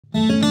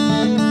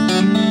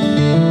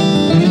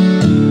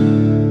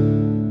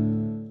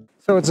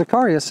So at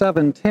Zechariah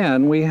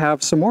 7:10, we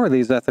have some more of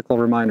these ethical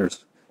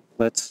reminders.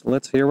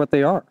 Let's hear what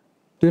they are.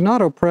 Do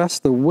not oppress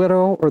the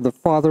widow or the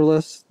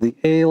fatherless, the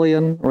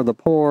alien or the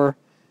poor.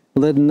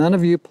 Let none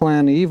of you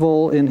plan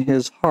evil in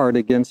his heart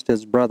against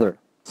his brother.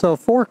 So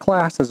 4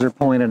 classes are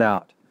pointed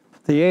out.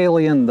 The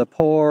alien, the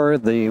poor,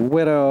 the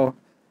widow,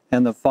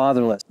 and the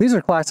fatherless. These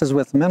are classes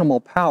with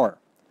minimal power.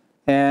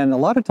 And a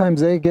lot of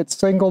times they get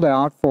singled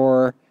out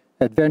for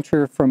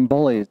adventure from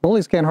bullies.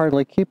 Bullies can't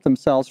hardly keep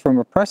themselves from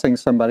oppressing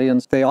somebody,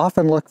 and they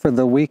often look for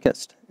the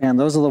weakest. And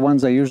those are the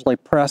ones they usually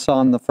press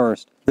on the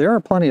first. There are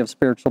plenty of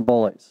spiritual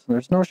bullies.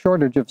 There's no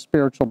shortage of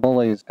spiritual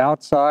bullies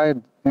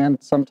outside and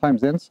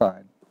sometimes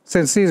inside.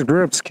 Since these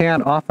groups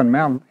can't often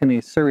mount any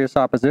serious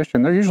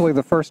opposition, they're usually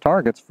the first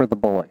targets for the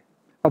bully.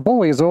 A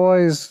bully is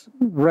always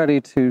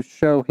ready to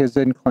show his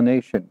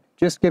inclination.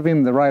 Just give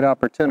him the right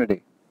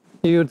opportunity.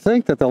 You'd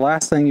think that the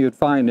last thing you'd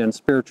find in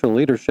spiritual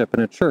leadership in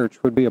a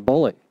church would be a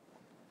bully,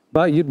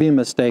 but you'd be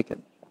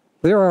mistaken.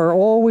 There are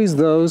always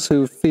those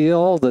who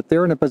feel that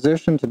they're in a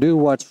position to do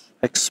what's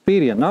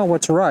expedient, not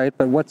what's right,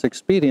 but what's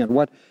expedient.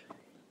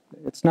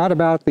 It's not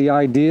about the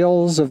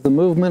ideals of the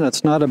movement.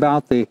 It's not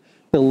about the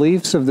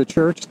beliefs of the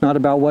church. It's not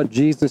about what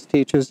Jesus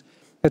teaches.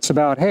 It's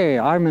about, hey,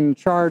 I'm in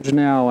charge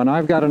now, and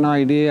I've got an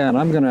idea, and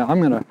I'm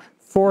gonna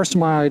force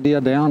my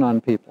idea down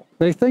on people.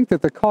 They think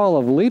that the call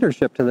of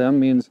leadership to them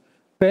means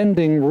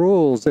bending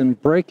rules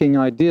and breaking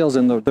ideals,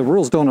 and the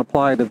rules don't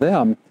apply to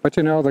them. But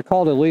you know, the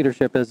call to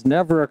leadership is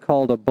never a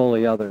call to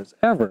bully others,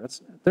 ever.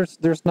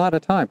 There's not a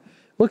time.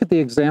 Look at the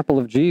example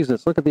of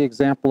Jesus. Look at the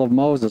example of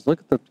Moses. Look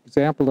at the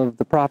example of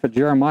the prophet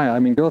Jeremiah. I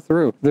mean, go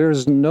through.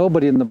 There's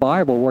nobody in the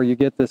Bible where you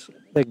get this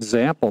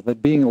example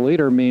that being a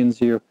leader means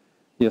you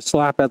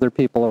slap other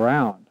people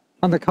around.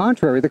 On the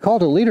contrary, the call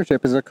to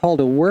leadership is a call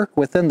to work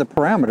within the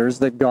parameters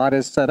that God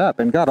has set up,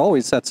 and God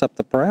always sets up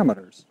the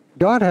parameters.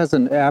 God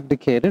hasn't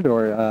abdicated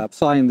or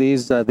assigned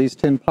these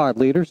tin pot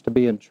leaders to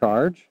be in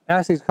charge.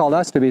 As He's called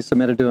us to be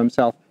submitted to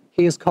Himself,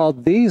 He has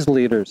called these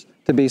leaders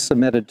to be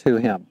submitted to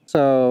Him.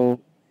 So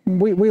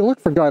we look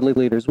for godly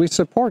leaders. We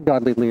support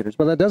godly leaders,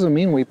 but that doesn't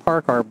mean we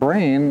park our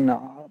brain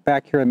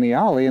back here in the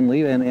alley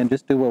and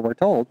just do what we're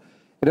told.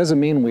 It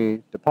doesn't mean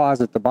we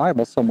deposit the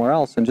Bible somewhere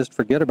else and just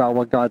forget about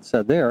what God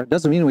said there. It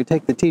doesn't mean we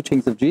take the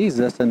teachings of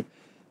Jesus and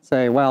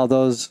say, well,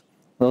 those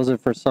are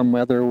for some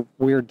other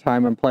weird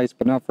time and place,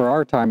 but not for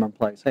our time and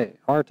place. Hey,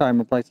 our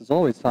time and place is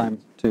always time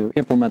to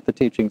implement the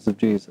teachings of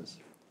Jesus.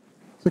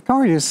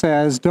 Zechariah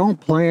says, don't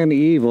plan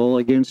evil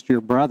against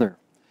your brother.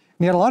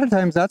 And yet a lot of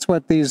times that's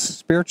what these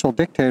spiritual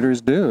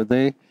dictators do.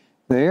 They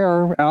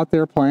are out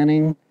there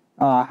planning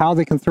how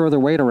they can throw their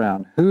weight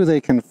around, who they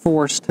can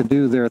force to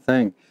do their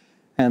thing.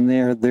 And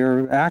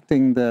they're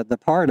acting the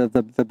part of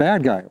the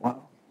bad guy.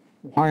 Well,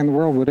 why in the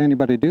world would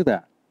anybody do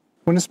that?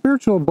 When a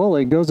spiritual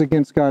bully goes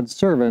against God's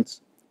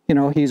servants, you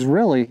know, he's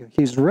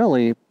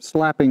really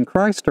slapping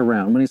Christ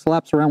around. When he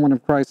slaps around one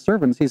of Christ's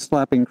servants, he's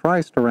slapping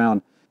Christ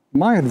around.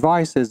 My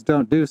advice is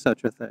don't do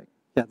such a thing.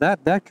 Yeah,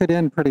 that could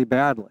end pretty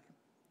badly.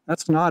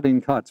 That's not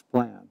in God's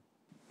plan.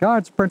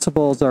 God's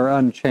principles are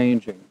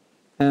unchanging,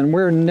 and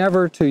we're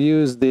never to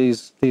use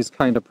these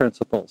kind of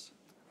principles.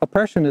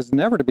 Oppression is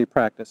never to be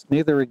practiced,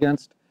 neither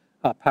against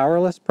a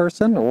powerless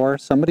person or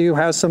somebody who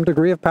has some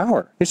degree of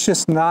power. It's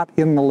just not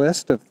in the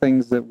list of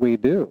things that we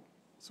do.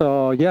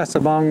 So yes,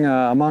 among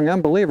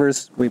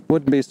unbelievers, we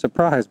wouldn't be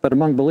surprised, but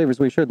among believers,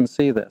 we shouldn't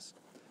see this.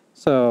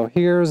 So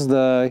here's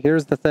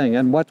the thing,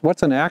 and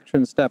what's an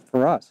action step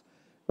for us?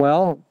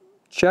 Well,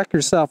 check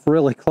yourself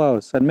really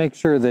close and make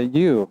sure that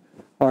you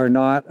are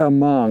not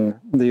among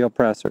the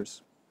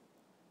oppressors.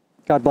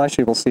 God bless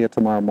you. We'll see you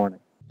tomorrow morning.